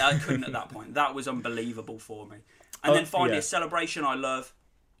 But I couldn't at that point. That was unbelievable for me. And then finally, a celebration I love.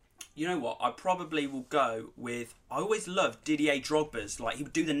 You know what? I probably will go with. I always loved Didier Drogba's. Like he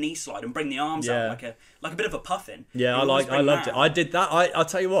would do the knee slide and bring the arms out like a bit of a puffin. Yeah, I loved it. I did that. I'll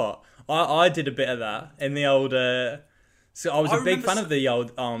tell you what. I did a bit of that in the old. So I was a big fan of the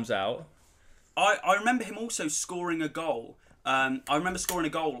old arms out. I remember him also scoring a goal. I remember scoring a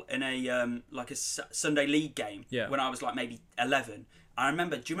goal in a Sunday League game when I was like maybe 11. I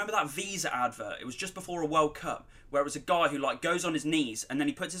remember. Do you remember that Visa advert? It was just before a World Cup where it was a guy who like goes on his knees and then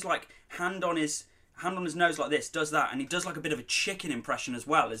he puts his like hand on his nose like this, does that, and he does like a bit of a chicken impression as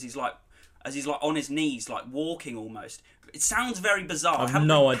well as he's like on his knees, like walking almost. It sounds very bizarre. I have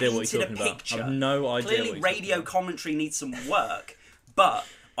no idea what you're talking about. I have no idea. Clearly, radio commentary needs some work, but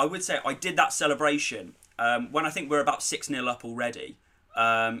I would say I did that celebration when I think we're about 6-0 up already.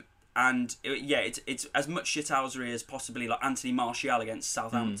 It's as much shithousery as possibly like Anthony Martial against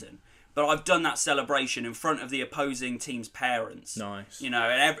Southampton. But I've done that celebration in front of the opposing team's parents. Nice. You know,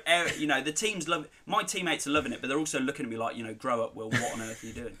 and the teams love it. My teammates are loving it, but they're also looking at me like, grow up, Will. What on earth are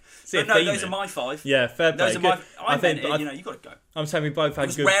you doing? But no, those are my 5. Yeah, fair play. Those are my. I think you got to go. I'm saying we both had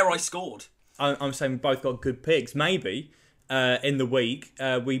good. It was rare I scored. I'm saying we both got good picks. Maybe in the week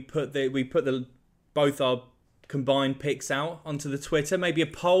we put both our combined picks out onto the Twitter. Maybe a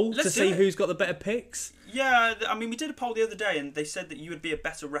poll to see who's got the better picks. Yeah, I mean, we did a poll the other day, and they said that you would be a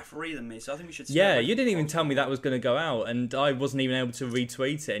better referee than me. So I think we should. Yeah, you didn't even tell me that was going to go out, and I wasn't even able to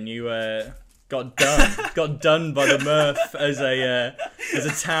retweet it, and you got done by the Murph as a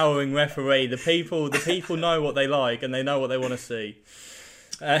towering referee. The people know what they like, and they know what they want to see.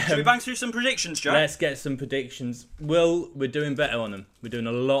 Should we bang through some predictions, Jack? Let's get some predictions. We're doing better on them. We're doing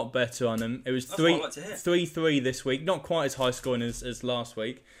a lot better on them. It was 3-3 this week. Not quite as high scoring as last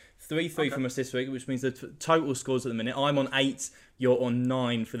week. 3-3 from us this week, which means the total scores at the minute. I'm on 8. You're on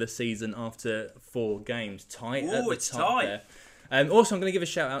 9 for the season after 4 games. Tight at the top there. Also, I'm going to give a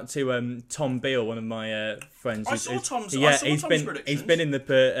shout out to Tom Beale, one of my friends. I saw Tom's predictions. He's been in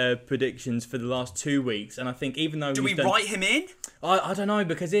the predictions for the last 2 weeks, and I think even though do we write him in? I don't know,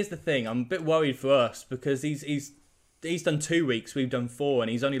 because here's the thing. I'm a bit worried for us because he's done 2 weeks, we've done 4, and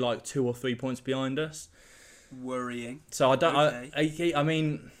he's only like 2 or 3 points behind us. Worrying. So I don't. Okay. I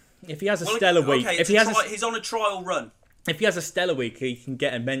mean, if he has a stellar week, if he has he's on a trial run. If he has a stellar week, he can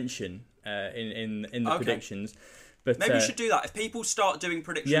get a mention in the predictions. But maybe we should do that. If people start doing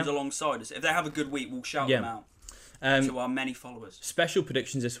predictions alongside us, if they have a good week, we'll shout them out to our many followers. Special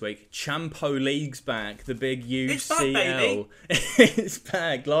predictions this week. Champo League's back. The big UCL. It's back, baby. It's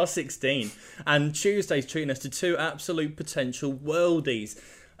back. Last 16. And Tuesday's treating us to two absolute potential worldies.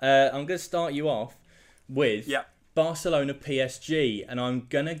 I'm going to start you off with Barcelona PSG. And I'm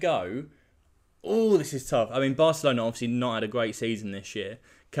going to go... Oh, this is tough. I mean, Barcelona obviously not had a great season this year.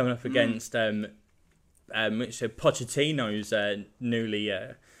 Coming up against Pochettino's newly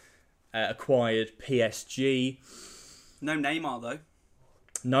acquired PSG. No Neymar, though.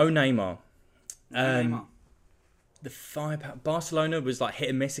 No Neymar. Neymar. The firepower. Barcelona was like hit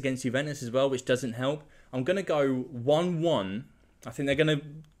and miss against Juventus as well, which doesn't help. I'm going to go 1-1. I think they're going to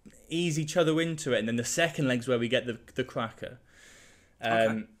ease each other into it. And then the second leg's where we get the cracker.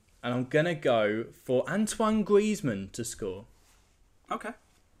 Okay. And I'm going to go for Antoine Griezmann to score. Okay.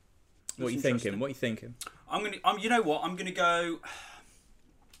 What are you thinking? You know what? I'm gonna go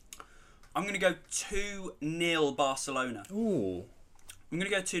 2-0 Barcelona. Ooh. I'm gonna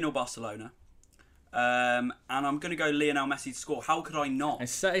go 2-0 Barcelona. And I'm gonna go Lionel Messi to score. How could I not?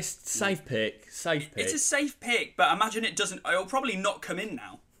 It's safe pick. It's a safe pick, but imagine it doesn't. It'll probably not come in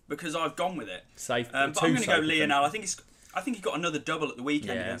now because I've gone with it. Safe. But I'm gonna go Lionel. I think he got another double at the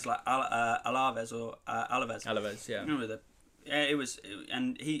weekend against like Alaves or Alaves. Alaves, yeah.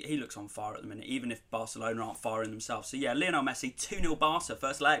 And he looks on fire at the minute, even if Barcelona aren't firing themselves. So yeah, Lionel Messi, 2-0 Barca,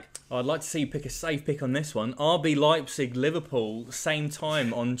 first leg. I'd like to see you pick a safe pick on this one. RB Leipzig, Liverpool, same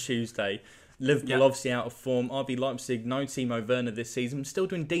time on Tuesday. Liverpool obviously out of form. RB Leipzig, no Timo Werner this season. Still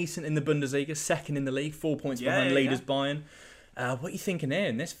doing decent in the Bundesliga, second in the league, 4 points behind leaders Bayern. What are you thinking here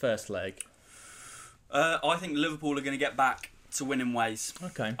in this first leg? I think Liverpool are going to get back to winning ways.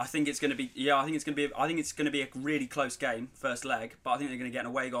 Okay. I think it's going to be a really close game, first leg, but I think they're going to get an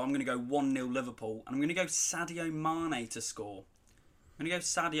away goal. I'm going to go 1-0 Liverpool, and I'm going to go Sadio Mane to score. But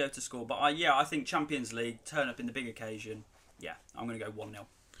I think Champions League, turn up in the big occasion. Yeah, I'm going to go 1-0.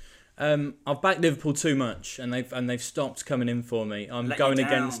 I've backed Liverpool too much, and they've stopped coming in for me. I'm going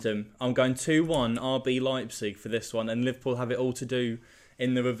against them. I'm going 2-1 RB Leipzig for this one, and Liverpool have it all to do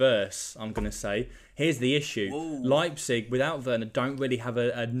in the reverse, I'm going to say. Here's the issue. Whoa. Leipzig, without Werner, don't really have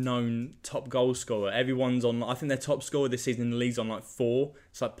a known top goal scorer. Everyone's on... I think their top scorer this season in the league's on like 4.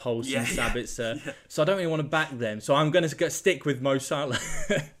 It's like Poulsen, Sabitzer. So I don't really want to back them. So I'm going to stick with Mo Salah.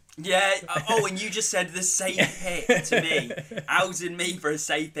 Yeah. Oh, and you just said the safe pick to me. Outed me for a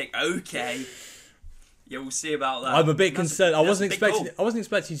safe pick. Okay. Yeah, we'll see about that. I'm a bit concerned. I wasn't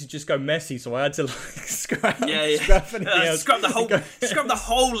expecting you to just go Messi, so I had to scrap. Scrap the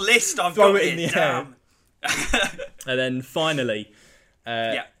whole list. I've got it in the air. And then finally,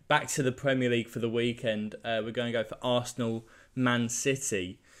 back to the Premier League for the weekend. We're going to go for Arsenal, Man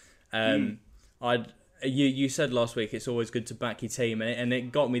City. You said last week it's always good to back your team, and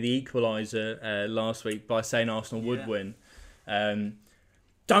it got me the equaliser last week by saying Arsenal would win.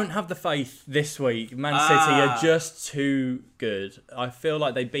 Don't have the faith this week. Man City are just too good. I feel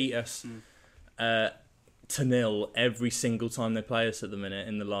like they beat us to 0 every single time they play us at the minute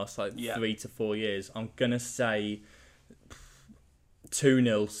in the last 3 to 4 years. I'm going to say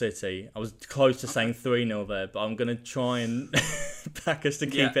 2-0 City. I was close to saying 3-0 there, but I'm going to try and back us to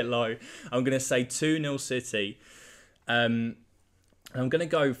keep it low. I'm going to say 2-0 City. I'm going to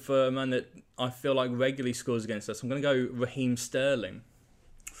go for a man that I feel like regularly scores against us. I'm going to go Raheem Sterling.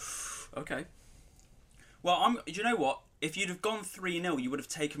 Okay. Well, do you know what? If you'd have gone 3-0, you would have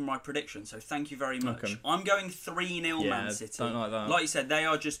taken my prediction. So thank you very much. Okay. I'm going 3-0 Man City. Don't like that. Like you said, they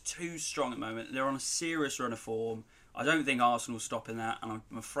are just too strong at the moment. They're on a serious run of form. I don't think Arsenal's stopping that, and I'm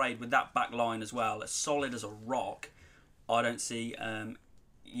afraid with that back line as well, as solid as a rock, I don't see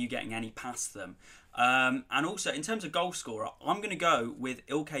you getting any past them. And also, in terms of goal scorer, I'm going to go with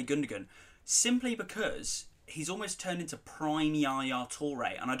Ilkay Gundogan, simply because he's almost turned into prime Yaya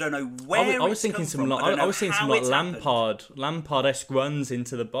Toure, and I don't know where I was thinking some Lampard-esque runs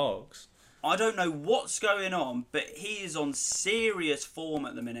into the box. I don't know what's going on, but he is on serious form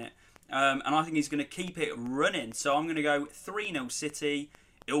at the minute, and I think he's going to keep it running. So I'm going to go 3-0 City,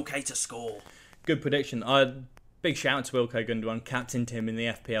 Ilkay to score. Good prediction. Big shout out to Ilkay Gundogan, captained him in the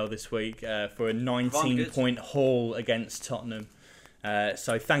FPL this week for a 19-point haul against Tottenham.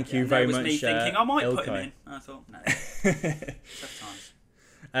 So thank you very much. Me thinking I might Ilkay. put him in. I thought no. Tough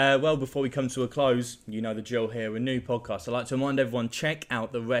Well, before we come to a close, you know the drill here, a new podcast. I'd like to remind everyone, check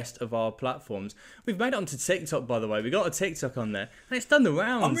out the rest of our platforms. We've made it onto TikTok, by the way. We got a TikTok on there, and it's done the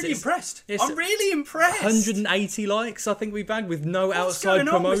rounds. I'm really impressed. I'm really impressed. 180 likes, I think we bagged, with no outside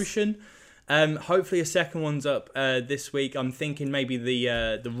promotion. Hopefully a second one's up this week. I'm thinking maybe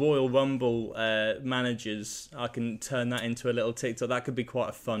the Royal Rumble managers, I can turn that into a little TikTok. That could be quite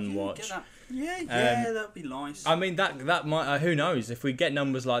a fun watch. Yeah, that'd be nice. I mean, that might. Who knows? If we get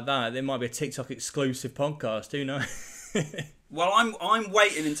numbers like that, there might be a TikTok exclusive podcast. Who knows? Well, I'm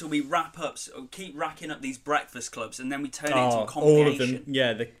waiting until we wrap up, so keep racking up these breakfast clubs, and then we turn it into a compilation. All of them.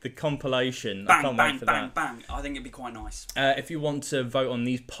 Yeah, the compilation. Bang, I can't bang, wait for bang, that. bang. I think it'd be quite nice. If you want to vote on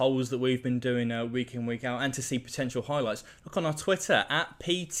these polls that we've been doing week in, week out, and to see potential highlights, look on our Twitter at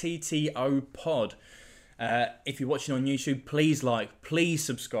PTTOpod. If you're watching on YouTube, please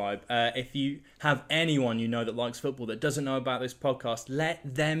subscribe. If you have anyone you know that likes football that doesn't know about this podcast, let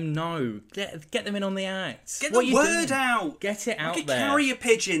them know. Get them in on the act. Get the word out. Get it out there. Carrier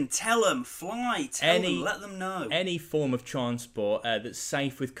pigeon. Tell them. Fly. Tell them. Let them know. Any form of transport that's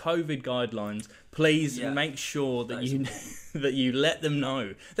safe with COVID guidelines, please make sure that you let them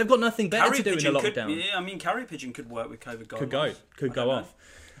know. They've got nothing better to do in the lockdown. Carrier pigeon could work with COVID guidelines. Could go off.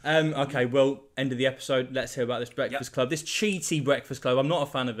 Okay, well, end of the episode. Let's hear about this breakfast club. This cheaty breakfast club. I'm not a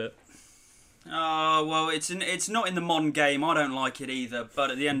fan of it. Oh, well, it's not in the modern game. I don't like it either. But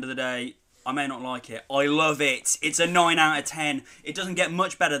at the end of the day, I may not like it. I love it. It's a 9 out of 10. It doesn't get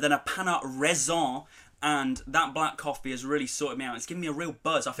much better than a Panat Raisin. And that black coffee has really sorted me out. It's given me a real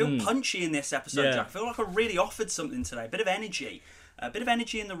buzz. I feel punchy in this episode, Jack. I feel like I really offered something today. A bit of energy. A bit of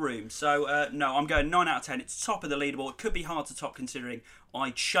energy in the room. So, no, I'm going 9 out of 10. It's top of the leaderboard. It could be hard to top considering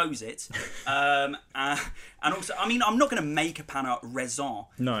I chose it. And also, I mean, I'm not going to make a Panat Raisin.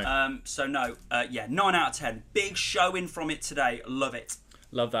 No. So, no. 9 out of 10. Big showing from it today. Love it.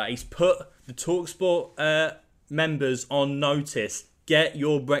 Love that. He's put the TalkSport members on notice. Get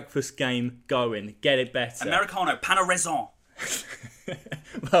your breakfast game going. Get it better. Americano. Panat Raisin.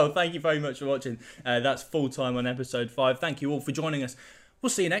 Well, thank you very much for watching. That's full time on episode 5. Thank you all for joining us. We'll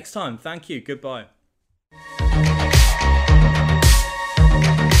see you next time. Thank you. Goodbye.